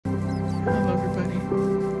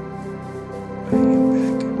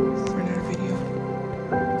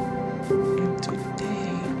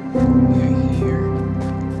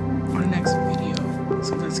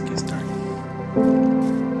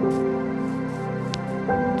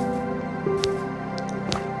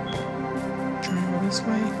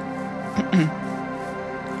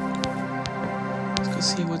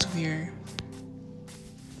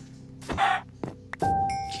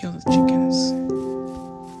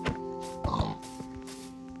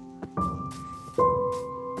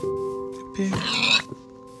Okay.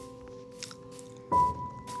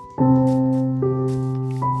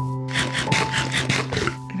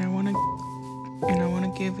 And I wanna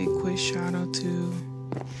give a quick shout out to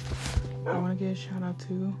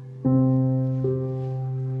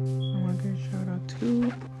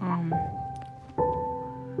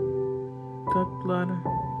Duck Blood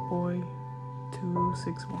Boy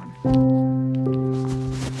 261.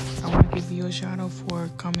 I want to give you a shout out for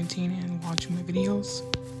commenting and watching my videos.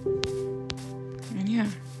 And yeah,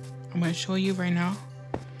 I'm going to show you right now.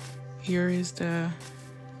 Here is the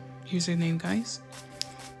username, guys.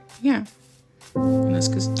 Yeah, let's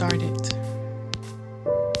get started.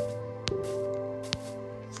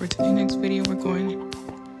 For today's next video, we're going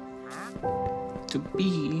to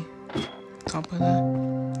be top of the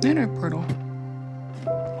nether portal.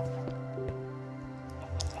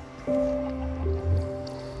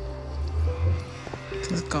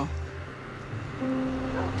 Let's go.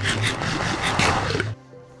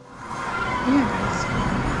 Yeah, guys.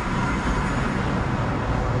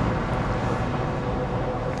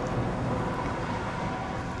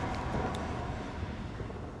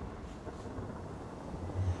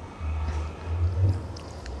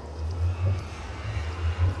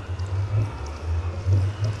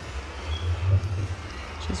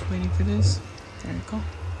 Just waiting for this. There we go.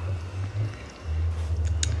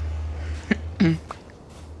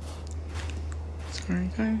 Sorry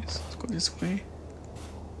guys, let's go this way.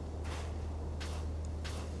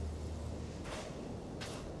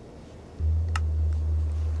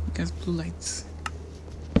 It has blue lights.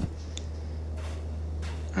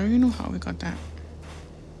 I don't even know how we got that.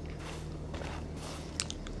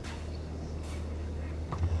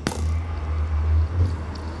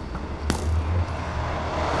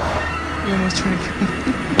 You almost trying to kill me.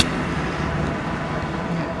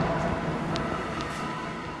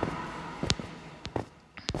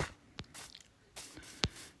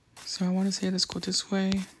 So I want to say let's go this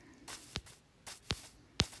way.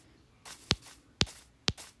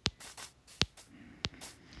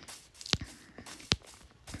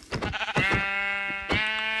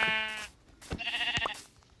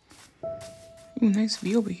 Ooh, nice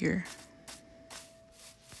view over here.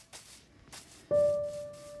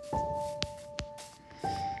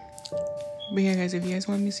 But yeah, guys, if you guys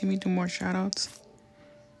want me to see me do more shoutouts,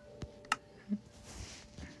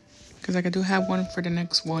 because like I do have one for the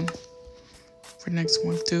next one.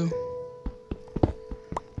 Too.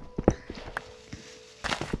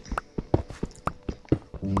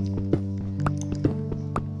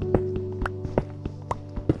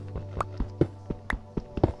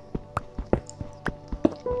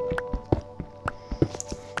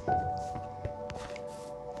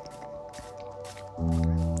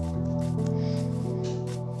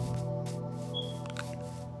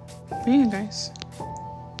 But yeah, guys.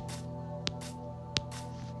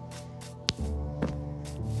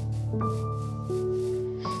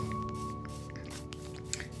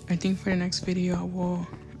 I think for the next video I will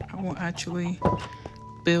actually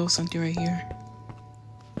build something right here.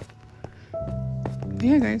 But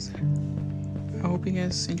yeah, guys, I hope you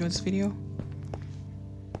guys enjoyed this video.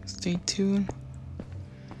 Stay tuned,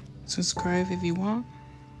 subscribe if you want,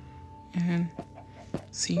 and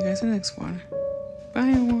see you guys in the next one. Bye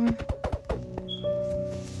everyone.